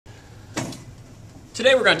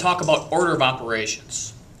Today we're going to talk about order of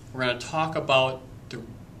operations. We're going to talk about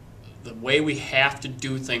the way we have to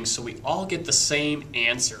do things so we all get the same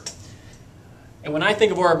answer. And when I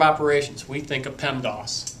think of order of operations, we think of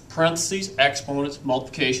PEMDAS. Parentheses, exponents,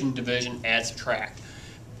 multiplication, division, add, subtract.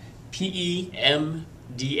 PEMDAS.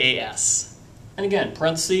 And again,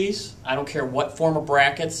 parentheses, I don't care what form of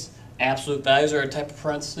brackets, absolute values are a type of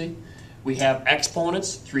parenthesis. We have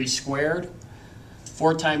exponents, 3 squared.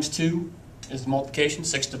 4 times 2 is the multiplication,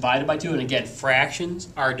 6 divided by 2. And again, fractions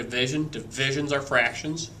are division, divisions are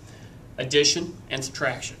fractions, addition and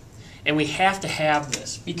subtraction. And we have to have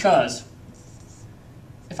this because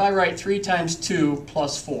if I write 3 times 2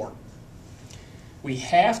 plus 4, we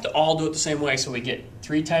have to all do it the same way. So we get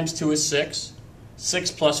 3 times 2 is 6,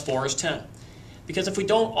 6 plus 4 is 10. Because if we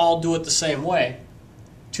don't all do it the same way,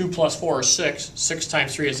 2 plus 4 is 6, 6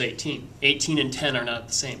 times 3 is 18. 18 and 10 are not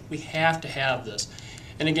the same. We have to have this.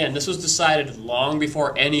 And again, this was decided long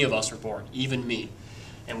before any of us were born, even me.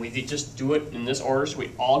 And we just do it in this order so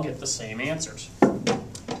we all get the same answers.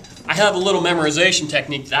 I have a little memorization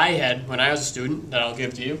technique that I had when I was a student that I'll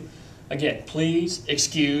give to you. Again, please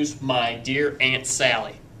excuse my dear Aunt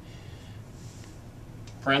Sally.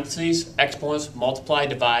 Parentheses, exponents, multiply,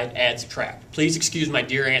 divide, add, subtract. Please excuse my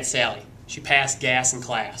dear Aunt Sally. She passed gas in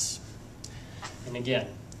class. And again,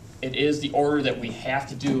 it is the order that we have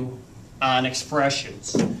to do on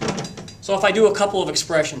expressions. So if I do a couple of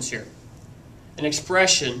expressions here, an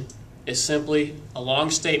expression is simply a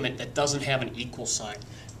long statement that doesn't have an equal sign.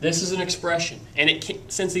 This is an expression, and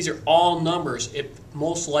since these are all numbers, it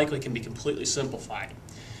most likely can be completely simplified,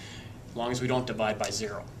 as long as we don't divide by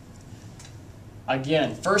 0.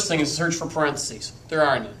 Again, first thing is search for parentheses. There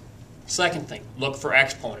are none. Second thing, look for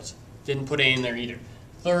exponents. Didn't put any in there either.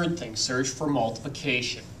 Third thing, search for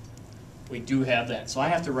multiplication. We do have that. So I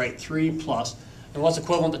have to write 3 plus, and what's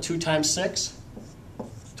equivalent to 2 times 6?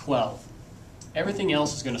 12. Everything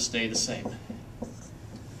else is going to stay the same.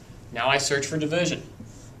 Now I search for division.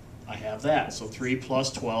 I have that. So 3 plus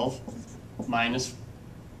 12 minus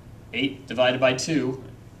 8 divided by 2.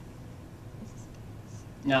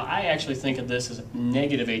 Now I actually think of this as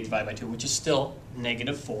negative 8 divided by 2, which is still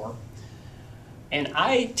negative 4. And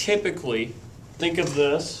I typically think of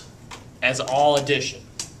this as all addition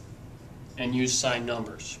and use sign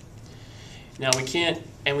numbers. Now we can't,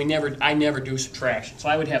 and I never do subtraction. So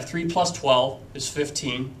I would have 3 plus 12 is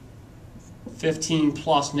 15. 15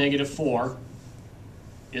 plus negative 4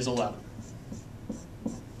 is 11.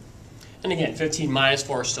 And again, 15 minus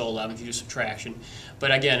 4 is still 11 if you do subtraction.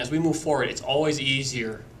 But again, as we move forward, it's always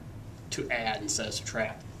easier to add instead of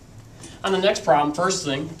subtract. On the next problem, first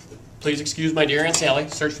thing, please excuse my dear Aunt Sally,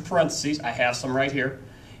 search for parentheses. I have some right here.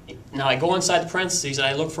 Now I go inside the parentheses and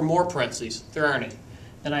I look for more parentheses. There aren't any.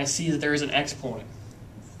 Then I see that there is an exponent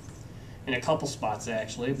in a couple spots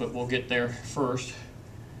actually, but we'll get there first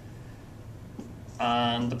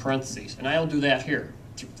on the parentheses. And I'll do that here.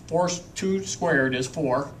 2 squared is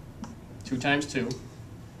 4. 2 times 2.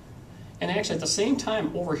 And actually at the same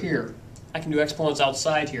time over here, I can do exponents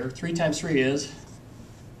outside here. 3 times 3 is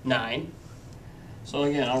 9. So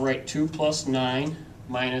again, I'll write 2 plus 9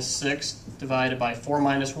 minus 6 divided by 4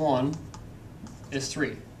 minus 1 is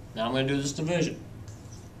 3. Now I'm going to do this division.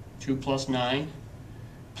 2 plus 9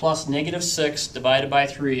 plus negative 6 divided by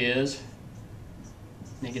 3 is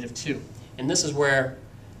negative 2. And this is where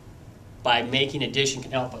by making addition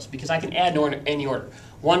can help us, because I can add in any order.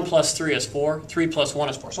 1 plus 3 is 4, 3 plus 1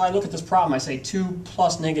 is 4. So I look at this problem, I say 2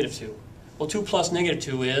 plus negative 2. Well, 2 plus negative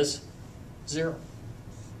 2 is 0.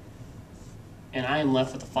 And I am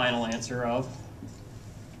left with the final answer of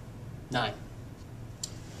 9.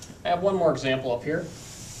 I have one more example up here.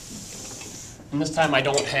 And this time I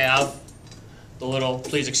don't have the little,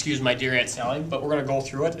 please excuse my dear Aunt Sally, but we're going to go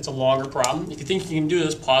through it. It's a longer problem. If you think you can do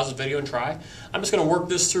this, pause the video and try. I'm just going to work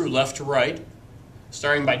this through left to right,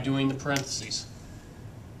 starting by doing the parentheses.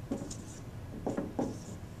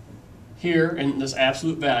 Here, in this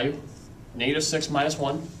absolute value, negative 6 minus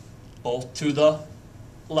 1, both to the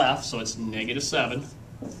left, so it's negative 7.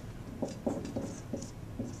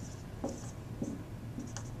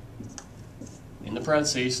 In the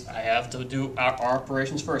parentheses, I have to do our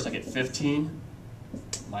operations first. I get 15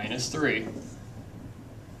 minus 3.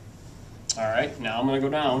 All right, now I'm going to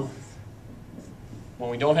go down. When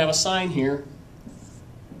we don't have a sign here,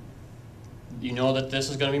 you know that this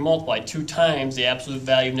is going to be multiplied 2 times the absolute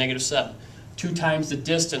value of negative 7. 2 times the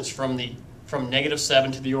distance from negative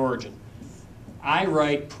 7 to the origin. I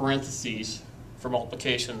write parentheses for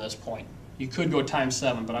multiplication at this point. You could go times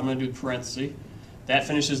 7, but I'm going to do parentheses. That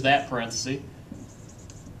finishes that parenthesis.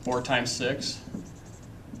 4 times 6.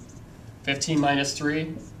 15 minus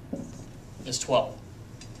 3 is 12.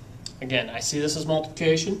 Again, I see this as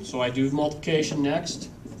multiplication, so I do multiplication next.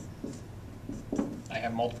 I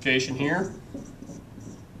have multiplication here.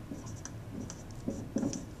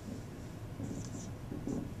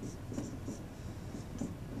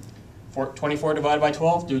 For 24 divided by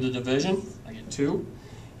 12, do the division. I get 2.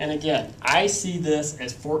 And again, I see this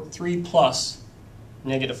as 3 plus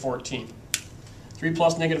negative 14. 3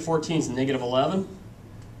 plus negative 14 is negative 11.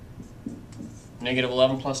 Negative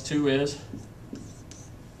 11 plus 2 is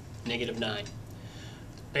negative 9. The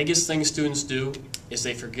biggest thing students do is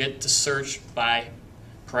they forget to search by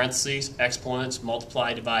parentheses, exponents,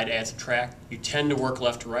 multiply, divide, add, subtract. You tend to work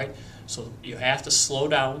left to right, so you have to slow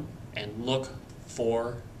down and look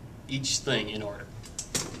for each thing in order.